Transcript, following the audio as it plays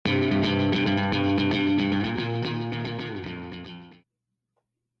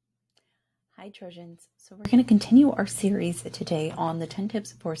Hi Trojans. So we're going to continue our series today on the 10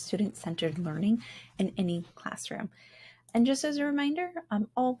 tips for student-centered learning in any classroom. And just as a reminder,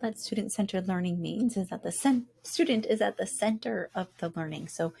 all that student-centered learning means is that the student is at the center of the learning.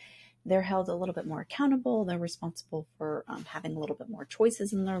 So they're held a little bit more accountable. They're responsible for having a little bit more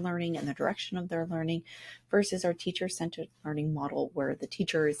choices in their learning and the direction of their learning versus our teacher-centered learning model where the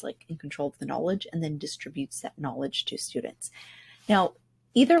teacher is like in control of the knowledge and then distributes that knowledge to students. Now,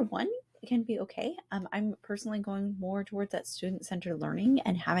 either one can be okay. I'm personally going more towards that student-centered learning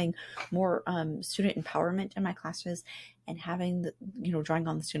and having more student empowerment in my classes and having the, drawing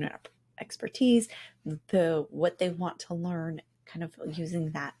on the student expertise, what they want to learn, kind of using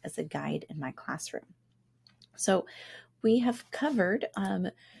that as a guide in my classroom. So we have covered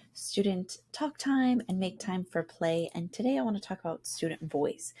student talk time and make time for play. And today I want to talk about student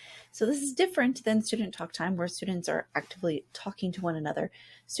voice. So this is different than student talk time where students are actively talking to one another.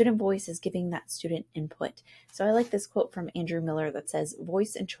 Student voice is giving that student input. So I like this quote from Andrew Miller that says,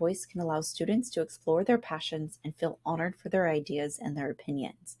 "Voice and choice can allow students to explore their passions and feel honored for their ideas and their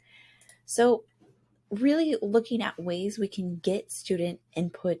opinions." So really looking at ways we can get student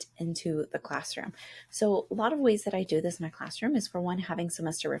input into the classroom. So a lot of ways that I do this in my classroom is, for one, having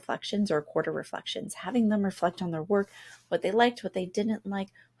semester reflections or quarter reflections, having them reflect on their work, what they liked, what they didn't like,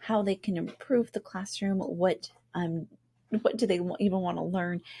 how they can improve the classroom, what do they even want to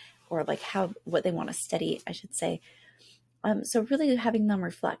learn, or like what they want to study, I should say. So really having them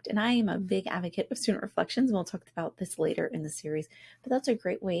reflect. And I am a big advocate of student reflections, and we'll talk about this later in the series, but that's a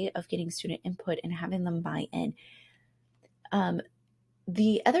great way of getting student input and having them buy in.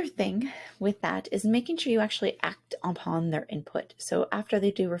 The other thing with that is making sure you actually act upon their input. So after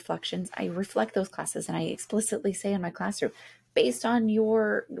they do reflections, I reflect those classes and I explicitly say in my classroom, based on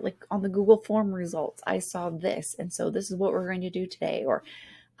your, on the Google form results, I saw this, and so this is what we're going to do today, or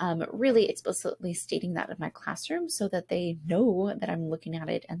really explicitly stating that in my classroom so that they know that I'm looking at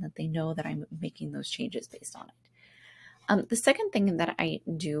it and that they know that I'm making those changes based on it. The second thing that I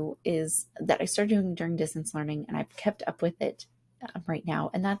do is that I started doing during distance learning, and I've kept up with it right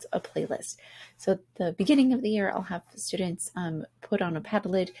now, and that's a playlist. So at the beginning of the year, I'll have students put on a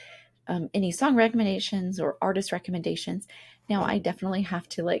Padlet any song recommendations or artist recommendations. Now, I definitely have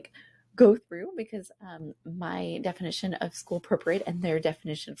to go through because my definition of school appropriate and their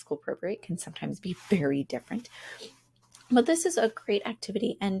definition of school appropriate can sometimes be very different. But this is a great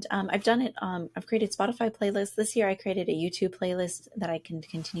activity, and I've done it. I've created Spotify playlists. This year I created a YouTube playlist that I can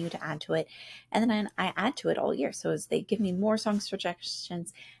continue to add to it. And then I add to it all year. So as they give me more song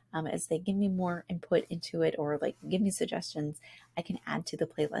suggestions, as they give me more input into it, or give me suggestions, I can add to the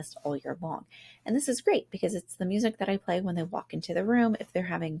playlist all year long. And this is great because it's the music that I play when they walk into the room. If they're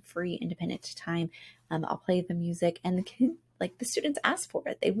having free independent time, I'll play the music, and the students ask for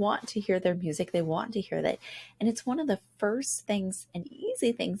it. They want to hear their music. They want to hear that. And it's one of the first things and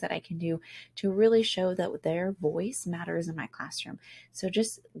easy things that I can do to really show that their voice matters in my classroom. So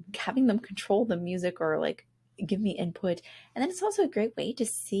just having them control the music or give me input. And then it's also a great way to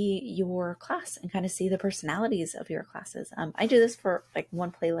see your class and kind of see the personalities of your classes. I do this for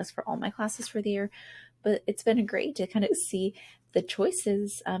one playlist for all my classes for the year, but it's been great to kind of see the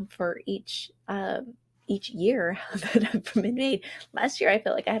choices for each year that have been made. Last year, I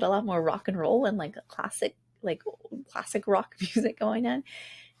felt like I had a lot more rock and roll and classic rock music going on.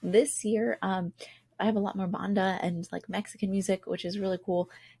 This year, I have a lot more banda and Mexican music, which is really cool.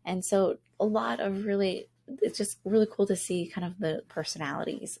 And so it's just really cool to see kind of the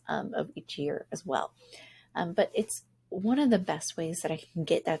personalities of each year as well. But it's one of the best ways that I can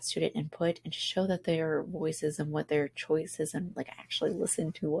get that student input and show that their voices and what their choices and actually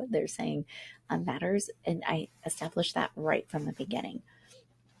listen to what they're saying matters. And I establish that right from the beginning.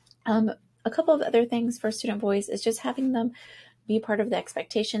 A couple of other things for student voice is just having them be part of the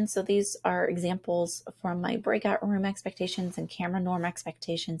expectations. So these are examples from my breakout room expectations and camera norm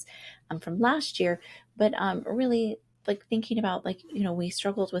expectations from last year, but really thinking about we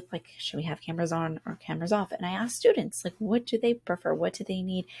struggled with should we have cameras on or cameras off, and I asked students what do they prefer, what do they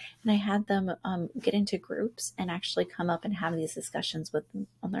need, and I had them get into groups and actually come up and have these discussions with them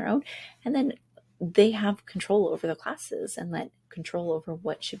on their own, and then they have control over the classes and let control over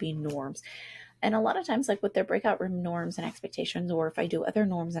what should be norms. And a lot of times, with their breakout room norms and expectations, or if I do other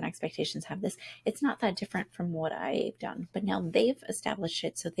norms and expectations have this, it's not that different from what I've done. But now they've established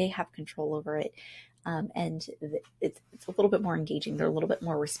it, so they have control over it. And it's a little bit more engaging. They're a little bit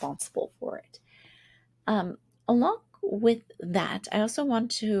more responsible for it. Along with that, I also want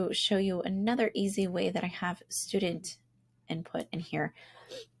to show you another easy way that I have student input in here.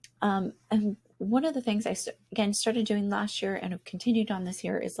 And one of the things I again started doing last year and have continued on this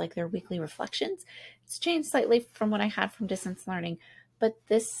year is like their weekly reflections. It's changed slightly from what I had from distance learning, but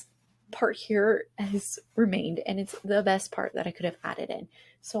this part here has remained, and it's the best part that I could have added in.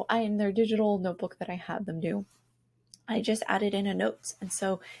 So in their digital notebook that I had them do, I just added in a notes. And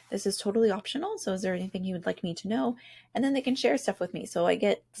so this is totally optional. So is there anything you would like me to know? And then they can share stuff with me. So I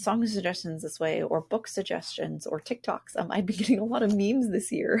get song suggestions this way, or book suggestions, or TikToks. I've been getting a lot of memes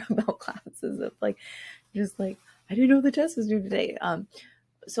this year about classes of like, just like, I didn't know the test was due today.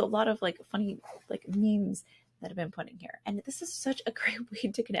 So a lot of like funny like memes that I've been putting here. And this is such a great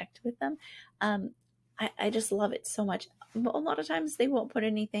way to connect with them. I just love it so much. A lot of times they won't put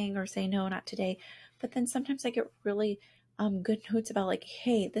anything or say, no, not today. But then sometimes I get really good notes about like,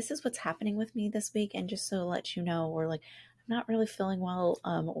 hey, this is what's happening with me this week. And just so to let you know, or like, I'm not really feeling well,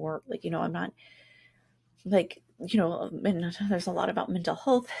 or like, I'm not like, and there's a lot about mental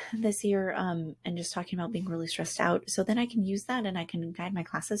health this year, and just talking about being really stressed out. So then I can use that and I can guide my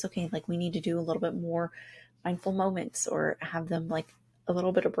classes. Okay, like we need to do a little bit more mindful moments, or have them like a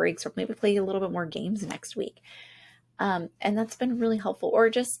little bit of breaks, or maybe play a little bit more games next week. And that's been really helpful. Or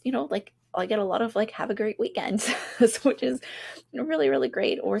just, like I get a lot of like, have a great weekend, which is really, really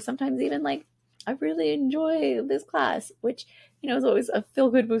great. Or sometimes even like, I really enjoy this class, which, is always a feel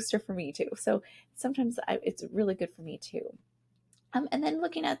good booster for me too. So sometimes it's really good for me too. And then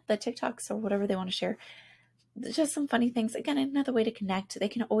looking at the TikToks or whatever they want to share, just some funny things. Again, another way to connect. They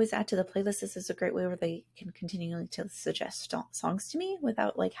can always add to the playlist. This is a great way where they can continually to suggest songs to me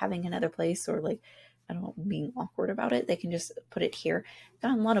without like having another place, or like, I don't know, being awkward about it. They can just put it here.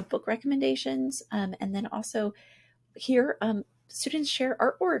 Got a lot of book recommendations. And then also here, students share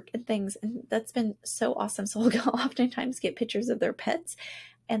artwork and things, and that's been so awesome. So I'll oftentimes get pictures of their pets.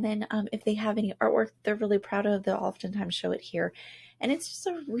 And then if they have any artwork they're really proud of, they'll oftentimes show it here. And it's just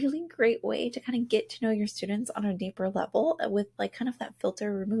a really great way to kind of get to know your students on a deeper level with like kind of that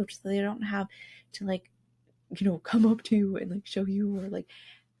filter removed, so they don't have to like, come up to you and like show you, or like,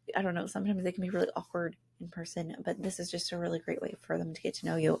 I don't know, sometimes they can be really awkward in person, but this is just a really great way for them to get to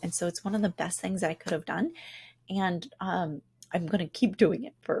know you. And so it's one of the best things that I could have done. And I'm going to keep doing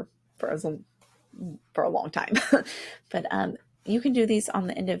it for a long time. But you can do these on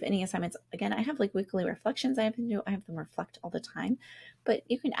the end of any assignments. Again, I have like weekly reflections I have them do. I have them reflect all the time, but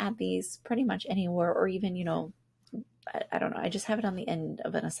you can add these pretty much anywhere, or even, I don't know, I just have it on the end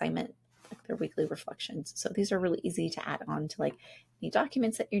of an assignment, like their weekly reflections. So these are really easy to add on to like any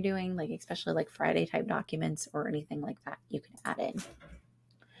documents that you're doing, like especially like Friday type documents or anything like that, you can add in.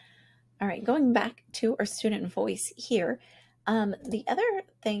 All right, going back to our student voice here. The other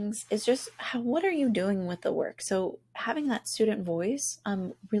things is just what are you doing with the work? So having that student voice,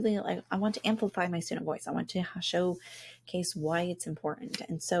 really like, I want to amplify my student voice. I want to showcase why it's important.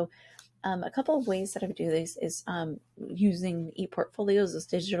 And so a couple of ways that I would do this is using e-portfolios, those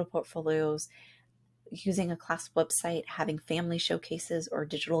digital portfolios, using a class website, having family showcases or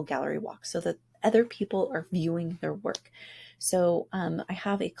digital gallery walks so that other people are viewing their work. So I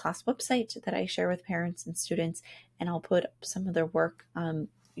have a class website that I share with parents and students, and I'll put some of their work,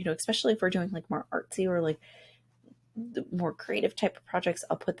 especially if we're doing like more artsy or like the more creative type of projects,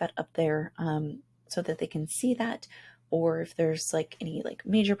 I'll put that up there so that they can see that. Or if there's like any like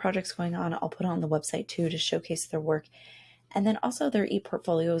major projects going on, I'll put it on the website too to showcase their work. And then also their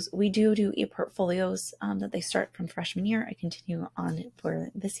e-portfolios. We do e-portfolios that they start from freshman year. I continue on for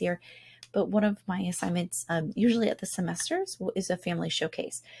this year. But one of my assignments, usually at the semesters, is a family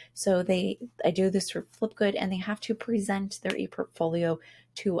showcase. So I do this for Flipgrid, and they have to present their e-portfolio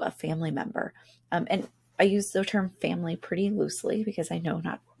to a family member. And I use the term family pretty loosely because I know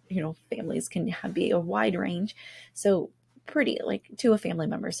not, families can be a wide range. So pretty like to a family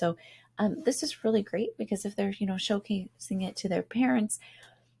member. So this is really great because if they're, showcasing it to their parents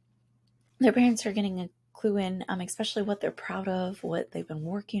are getting a clue in, especially what they're proud of, what they've been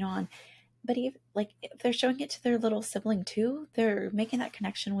working on. But if they're showing it to their little sibling too, they're making that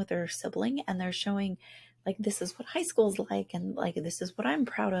connection with their sibling, and they're showing like, this is what high school is like, and like, this is what I'm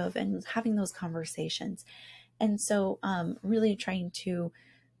proud of, and having those conversations. And so really trying to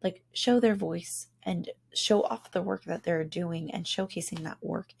like show their voice and show off the work that they're doing and showcasing that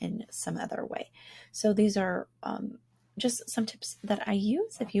work in some other way. So these are just some tips that I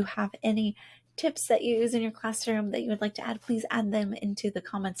use. If you have any tips that you use in your classroom that you would like to add, please add them into the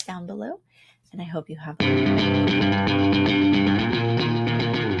comments down below. And I hope you have a